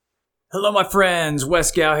Hello, my friends.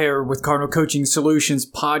 Wes Gow here with Cardinal Coaching Solutions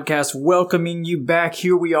Podcast, welcoming you back.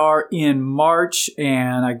 Here we are in March,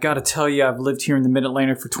 and I got to tell you, I've lived here in the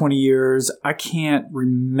Mid-Atlantic for 20 years. I can't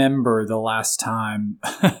remember the last time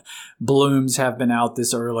blooms have been out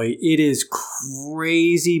this early. It is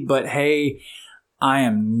crazy, but hey, I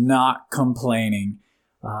am not complaining.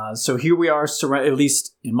 So here we are, at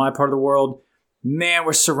least in my part of the world. Man,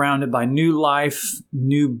 we're surrounded by new life,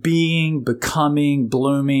 new being, becoming,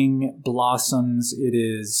 blooming, blossoms. It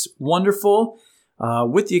is wonderful,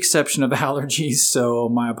 with the exception of allergies. So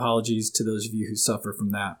my apologies to those of you who suffer from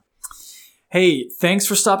that. Hey, thanks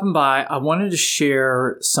for stopping by. I wanted to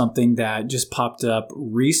share something that just popped up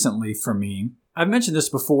recently for me. I've mentioned this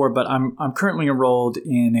before, but I'm currently enrolled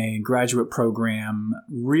in a graduate program,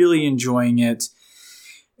 really enjoying it.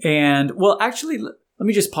 And well, actually, let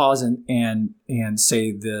me just pause and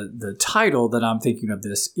say the title that I'm thinking of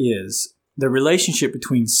this is The Relationship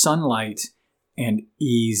Between Sunlight and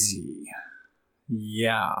Easy.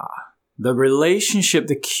 Yeah.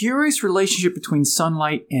 The curious relationship between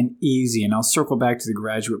sunlight and easy. And I'll circle back to the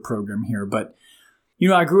graduate program here. But,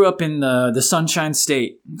 I grew up in the Sunshine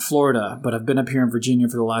State, Florida, but I've been up here in Virginia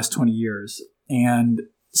for the last 20 years. And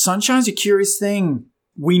sunshine's a curious thing.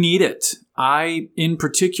 We need it. In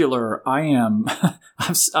particular, I am,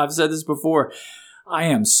 I've said this before, I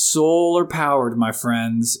am solar powered, my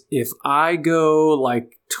friends. If I go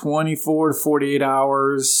like 24 to 48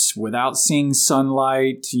 hours without seeing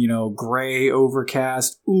sunlight, gray,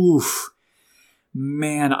 overcast,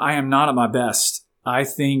 man, I am not at my best. I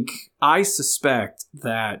suspect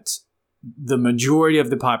that the majority of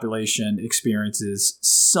the population experiences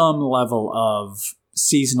some level of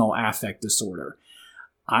seasonal affect disorder.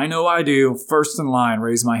 I know I do. First in line,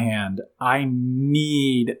 raise my hand. I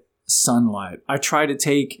need sunlight. I try to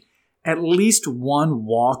take at least one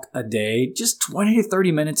walk a day, just 20 to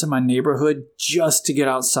 30 minutes in my neighborhood just to get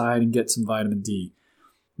outside and get some vitamin D.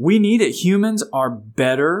 We need it. Humans are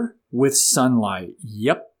better with sunlight.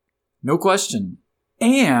 Yep, no question.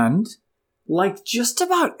 And like just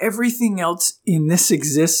about everything else in this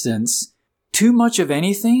existence, too much of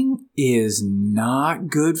anything is not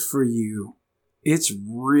good for you. It's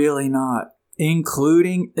really not,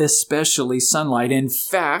 including especially sunlight. In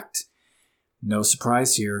fact, no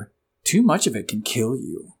surprise here, too much of it can kill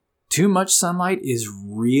you. Too much sunlight is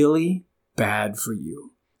really bad for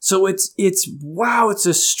you. So it's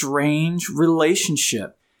a strange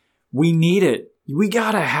relationship. We need it. We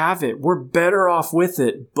gotta have it. We're better off with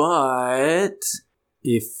it. But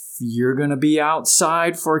if you're going to be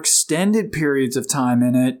outside for extended periods of time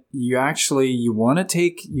in it, you want to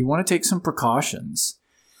take some precautions.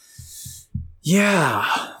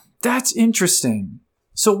 Yeah, that's interesting.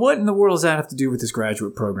 So what in the world does that have to do with this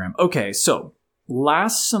graduate program? Okay, so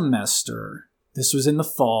last semester, this was in the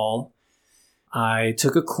fall, I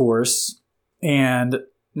took a course, and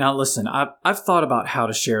now listen, I've thought about how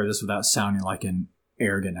to share this without sounding like an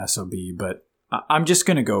arrogant SOB, but I'm just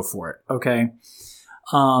going to go for it, okay?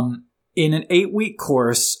 In an 8-week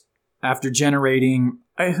course, after generating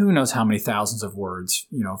who knows how many thousands of words,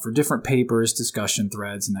 for different papers, discussion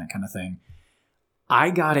threads, and that kind of thing, I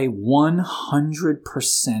got a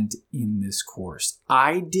 100% in this course.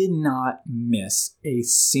 I did not miss a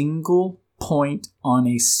single point on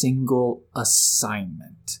a single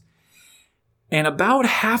assignment. And about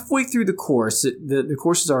halfway through the course, the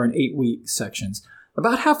courses are in 8-week sections.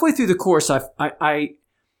 About halfway through the course,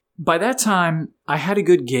 by that time, I had a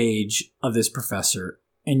good gauge of this professor.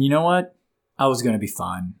 And you know what? I was going to be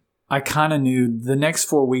fine. I kind of knew the next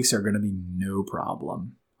 4 weeks are going to be no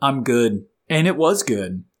problem. I'm good. And it was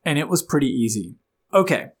good. And it was pretty easy.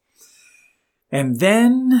 Okay. And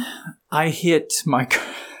then I hit my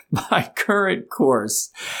current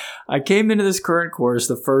course. I came into this current course,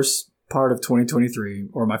 the first part of 2023,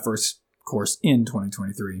 or my first course in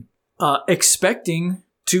 2023, expecting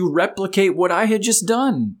to replicate what I had just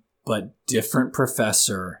done. But different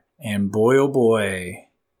professor, and boy, oh boy,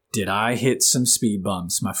 did I hit some speed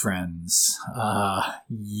bumps, my friends.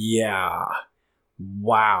 Yeah.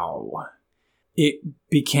 Wow. It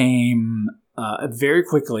became, very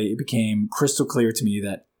quickly, it became crystal clear to me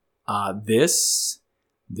that this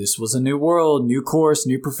was a new world, new course,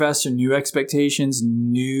 new professor, new expectations,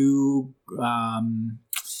 new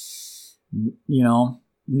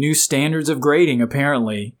standards of grading,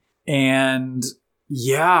 apparently. And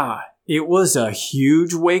yeah, it was a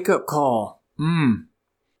huge wake-up call.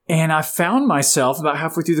 And I found myself, about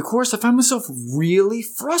halfway through the course, really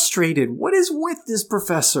frustrated. What is with this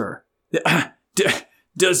professor?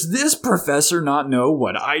 Does this professor not know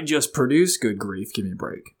what I just produced? Good grief, give me a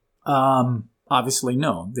break. Obviously,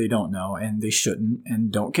 no, they don't know, and they shouldn't, and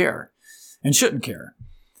don't care. and shouldn't care.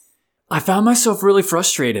 I found myself really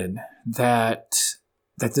frustrated that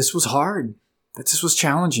this was hard, that this was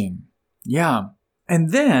challenging. Yeah.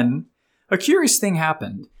 And then a curious thing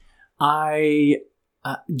happened. I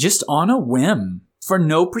just on a whim, for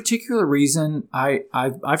no particular reason,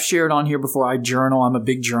 I've shared on here before, I journal. I'm a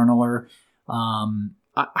big journaler.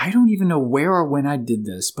 I don't even know where or when I did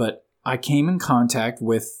this, but I came in contact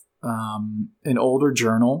with an older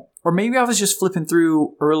journal, or maybe I was just flipping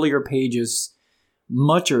through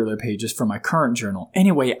much earlier pages from my current journal.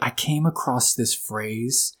 Anyway, I came across this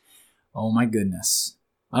phrase. Oh my goodness.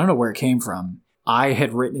 I don't know where it came from. I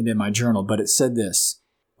had written it in my journal, but it said this: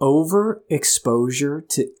 overexposure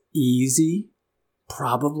to easy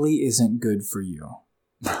probably isn't good for you.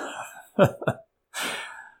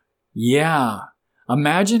 Yeah.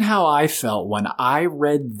 Imagine how I felt when I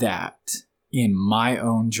read that in my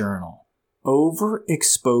own journal.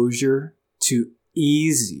 Overexposure to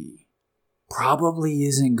easy probably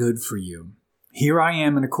isn't good for you. Here I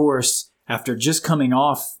am in a course after just coming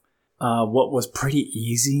off what was pretty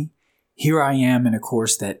easy. Here I am in a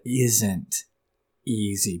course that isn't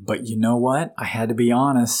easy. But you know what? I had to be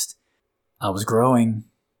honest. I was growing.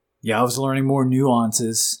 Yeah, I was learning more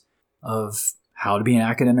nuances of how to be an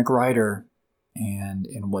academic writer and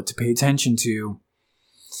what to pay attention to.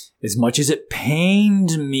 As much as it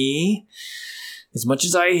pained me, as much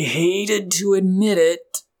as I hated to admit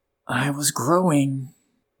it, I was growing.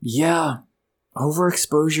 Yeah,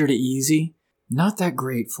 overexposure to easy, not that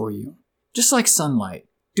great for you. Just like sunlight.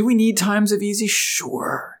 Do we need times of easy?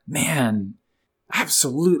 Sure. Man,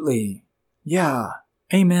 absolutely. Yeah.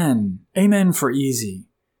 Amen. Amen for easy.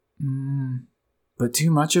 But too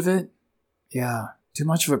much of it? Yeah, too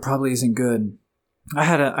much of it probably isn't good. I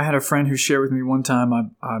had a friend who shared with me one time,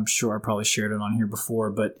 I'm sure I probably shared it on here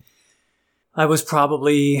before, but I was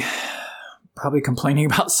probably complaining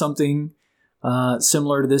about something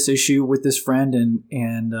similar to this issue with this friend,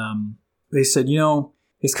 and they said,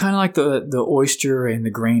 it's kind of like the oyster and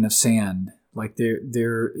the grain of sand. Like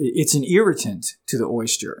it's an irritant to the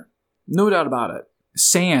oyster. No doubt about it.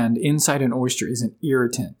 Sand inside an oyster is an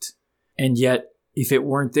irritant. And yet, if it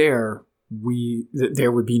weren't there,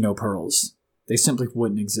 there would be no pearls. They simply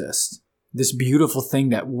wouldn't exist. This beautiful thing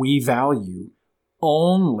that we value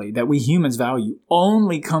that we humans value,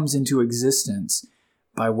 only comes into existence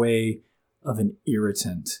by way of an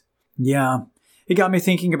irritant. Yeah, it got me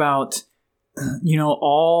thinking about,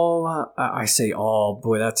 I say all,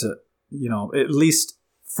 boy, that's at least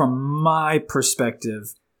from my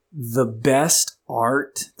perspective, the best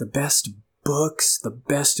art, the best books, the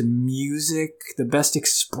best music, the best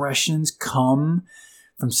expressions come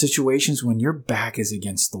from situations when your back is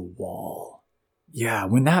against the wall. Yeah,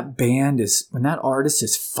 when that artist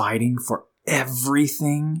is fighting for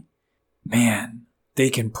everything, man, they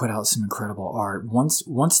can put out some incredible art.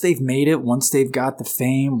 Once they've made it, once they've got the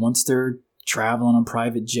fame, once they're traveling on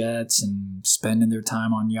private jets and spending their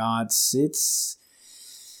time on yachts, it's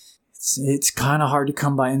kind of hard to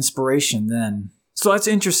come by inspiration then. So that's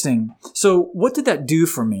interesting. So what did that do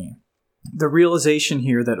for me? The realization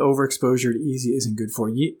here that overexposure to easy isn't good for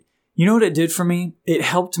you. You know what it did for me? It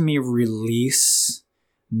helped me release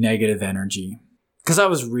negative energy because I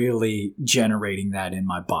was really generating that in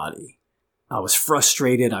my body. I was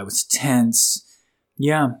frustrated. I was tense.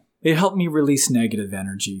 Yeah, it helped me release negative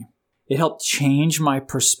energy. It helped change my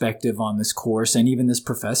perspective on this course and even this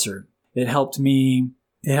professor. It helped me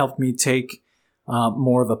take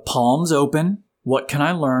more of a palms open. What can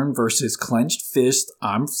I learn versus clenched fist?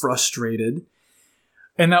 I'm frustrated.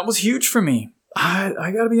 And that was huge for me.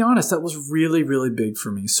 I got to be honest, that was really, really big for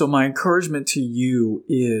me. So my encouragement to you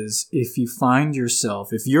is if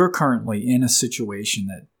you're currently in a situation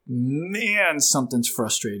that, man, something's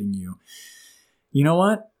frustrating you, you know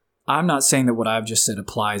what? I'm not saying that what I've just said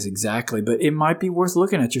applies exactly, but it might be worth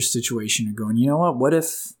looking at your situation and going, you know what? What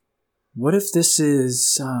if this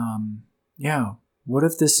is, what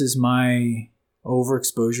if this is my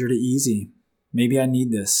overexposure to easy? Maybe I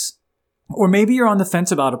need this. Or maybe you're on the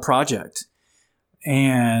fence about a project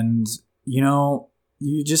and, you're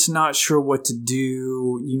just not sure what to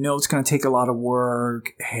do. It's going to take a lot of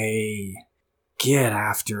work. Hey, get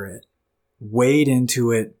after it. Wade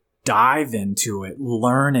into it. Dive into it.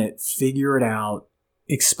 Learn it. Figure it out.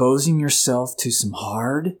 Exposing yourself to some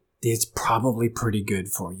hard, it's probably pretty good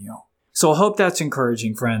for you. So I hope that's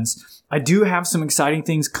encouraging, friends. I do have some exciting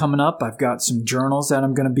things coming up. I've got some journals that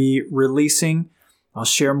I'm going to be releasing. I'll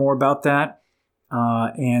share more about that.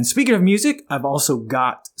 And speaking of music, I've also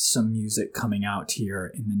got some music coming out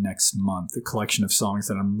here in the next month, a collection of songs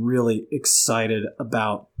that I'm really excited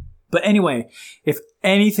about. But anyway, if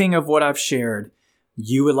anything of what I've shared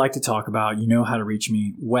you would like to talk about, you know how to reach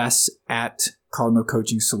me,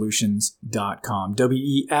 wes@cardinalcoachingsolutions.com.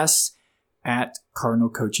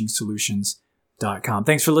 WES@cardinalcoachingsolutions.com.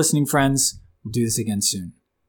 Thanks for listening, friends. We'll do this again soon.